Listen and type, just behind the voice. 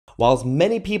Whilst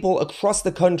many people across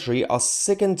the country are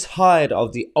sick and tired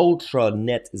of the ultra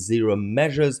net zero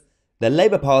measures, the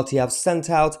Labour Party have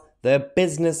sent out their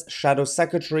business shadow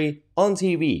secretary on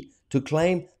TV to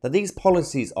claim that these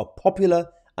policies are popular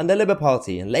and the Labour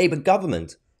Party and Labour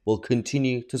government will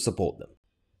continue to support them.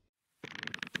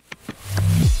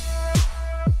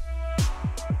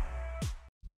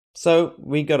 So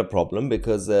we got a problem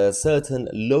because certain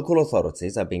local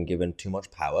authorities have been given too much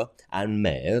power, and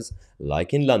mayors,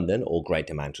 like in London or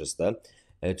Greater Manchester,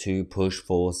 to push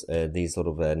for these sort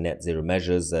of net zero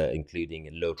measures, including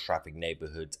low traffic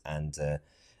neighbourhoods and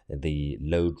the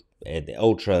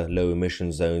ultra low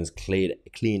emission zones,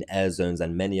 clean air zones,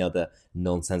 and many other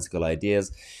nonsensical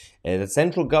ideas. The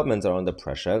central governments are under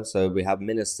pressure, so we have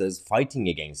ministers fighting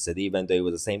against it, even though it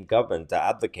was the same government that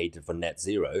advocated for net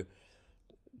zero.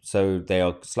 So they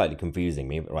are slightly confusing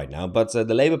me right now. But the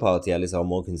Labour Party at least are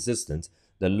more consistent.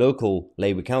 The local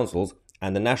Labour councils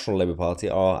and the National Labour Party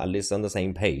are at least on the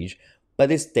same page.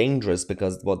 But it's dangerous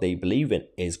because what they believe in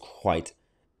is quite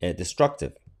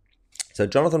destructive. So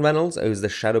Jonathan Reynolds, who's the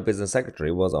Shadow Business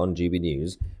Secretary, was on GB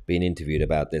News being interviewed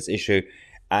about this issue.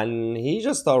 And he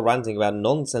just started ranting about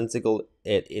nonsensical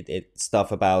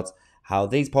stuff about how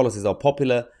these policies are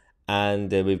popular,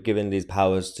 and we've given these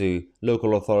powers to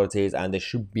local authorities and they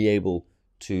should be able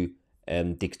to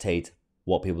dictate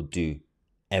what people do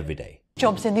every day.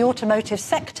 Jobs in the automotive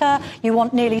sector, you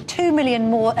want nearly 2 million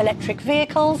more electric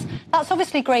vehicles. That's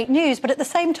obviously great news, but at the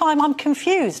same time I'm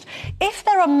confused. If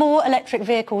there are more electric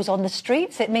vehicles on the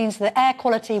streets, it means that air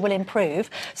quality will improve.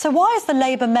 So why is the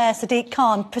Labour Mayor Sadiq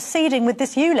Khan proceeding with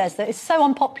this ULEZ that is so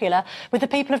unpopular with the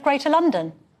people of Greater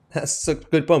London? That's a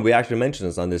good point. We actually mentioned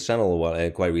this on this channel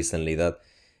quite recently, that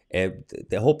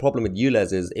the whole problem with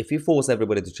ULEZ is if you force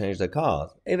everybody to change their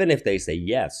cars, even if they say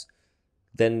yes,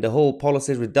 then the whole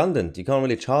policy is redundant. You can't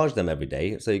really charge them every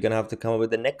day, so you're going to have to come up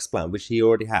with the next plan, which he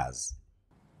already has.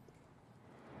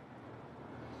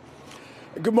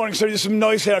 Good morning. Sorry, there's some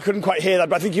noise here. I couldn't quite hear that,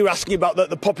 but I think you were asking about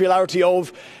the popularity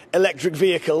of electric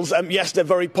vehicles. Yes, they're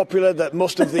very popular. That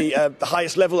most of the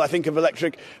highest level, I think, of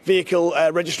electric vehicle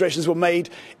registrations were made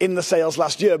in the sales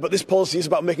last year. But this policy is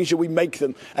about making sure we make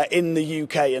them in the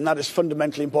UK, and that is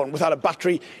fundamentally important. Without a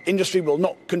battery, industry will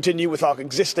not continue with our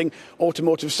existing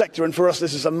automotive sector. And for us,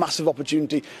 this is a massive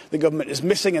opportunity the government is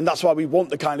missing, and that's why we want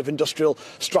the kind of industrial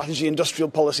strategy, industrial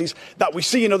policies that we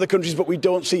see in other countries, but we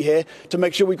don't see here, to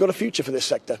make sure we've got a future for this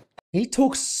sector. He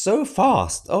talks so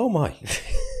fast. Oh my.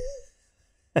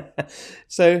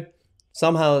 So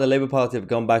somehow the Labour Party have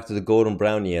gone back to the Gordon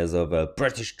Brown years of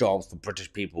British jobs for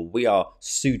British people. We are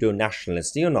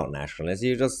pseudo-nationalists. You're not nationalists.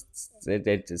 You're just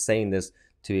saying this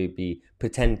to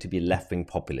pretend to be left-wing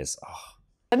populists. Oh.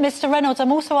 But Mr Reynolds,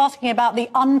 I'm also asking about the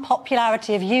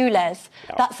unpopularity of ULEZ.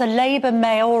 Yeah. That's a Labour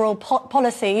mayoral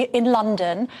policy in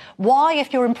London. Why,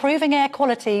 if you're improving air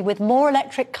quality with more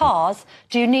electric cars,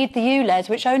 do you need the ULEZ,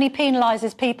 which only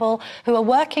penalises people who are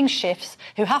working shifts,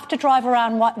 who have to drive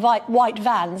around white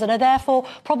vans and are therefore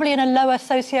probably in a lower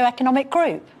socio-economic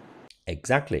group?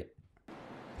 Exactly.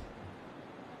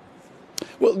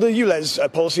 Well, the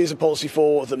ULEZ policy is a policy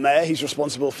for the mayor. He's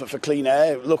responsible for clean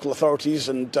air. Local authorities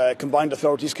and combined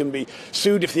authorities can be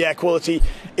sued if the air quality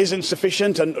isn't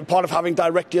sufficient, and part of having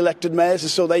directly elected mayors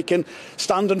is so they can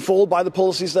stand and fall by the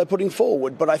policies they're putting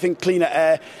forward. But I think cleaner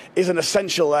air is an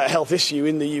essential health issue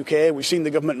in the UK. We've seen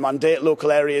the government mandate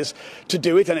local areas to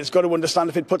do it, and it's got to understand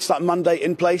if it puts that mandate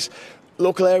in place,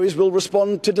 local areas will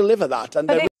respond to deliver that.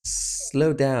 And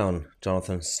slow down,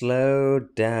 Jonathan, slow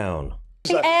down.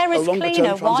 The air is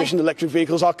cleaner. Transition to electric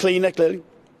vehicles are cleaner, clearly.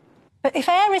 But if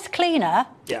air is cleaner,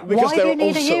 why do you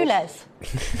need a ULEZ?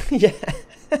 Yeah.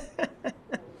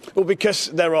 Well, because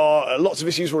there are lots of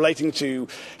issues relating to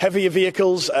heavier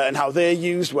vehicles and how they're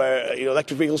used, where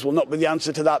electric vehicles will not be the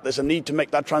answer to that. There's a need to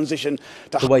make that transition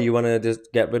to the way you want to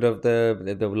just get rid of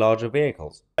the larger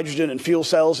vehicles. Hydrogen and fuel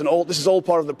cells, and all this is all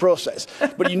part of the process.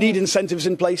 But you need incentives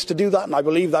in place to do that, and I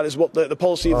believe that is what the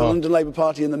policy of the London Labour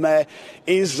Party and the Mayor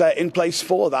is in place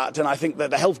for that. And I think that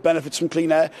the health benefits from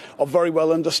clean air are very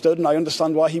well understood, and I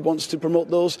understand why he wants to promote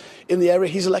those in the area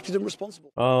he's elected and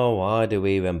responsible. Oh, why do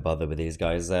we even bother with these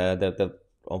guys? The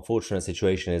unfortunate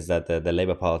situation is that the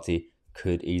Labour Party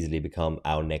could easily become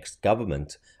our next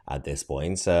government at this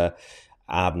point. I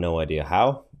have no idea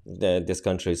how. This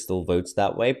country still votes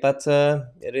that way, but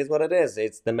it is what it is.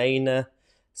 It's the main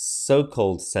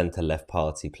so-called centre-left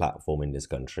party platform in this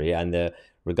country, and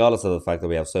regardless of the fact that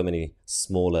we have so many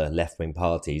smaller left-wing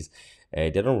parties, they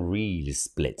don't really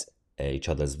split each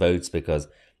other's votes, because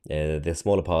the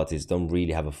smaller parties don't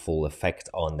really have a full effect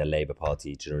on the Labour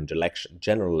Party during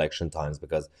general election times,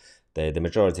 because the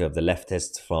majority of the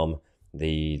leftists from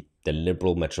the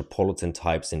liberal metropolitan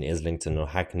types in Islington or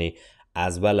Hackney,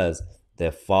 as well as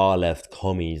the far left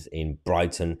commies in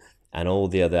Brighton and all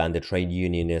the other, and the trade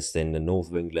unionists in the north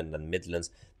of England and Midlands,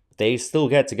 they still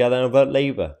get together and vote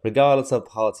Labour, regardless of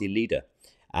party leader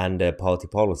and party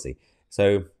policy.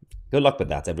 So good luck with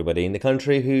that, everybody in the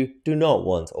country who do not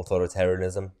want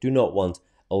authoritarianism, do not want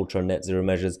ultra net zero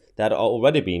measures that are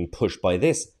already being pushed by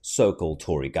this so-called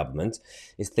Tory government.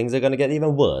 Is things are going to get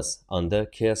even worse under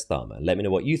Keir Starmer. Let me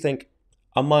know what you think.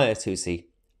 I'm Mahyar Tousi,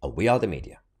 and we are the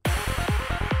media.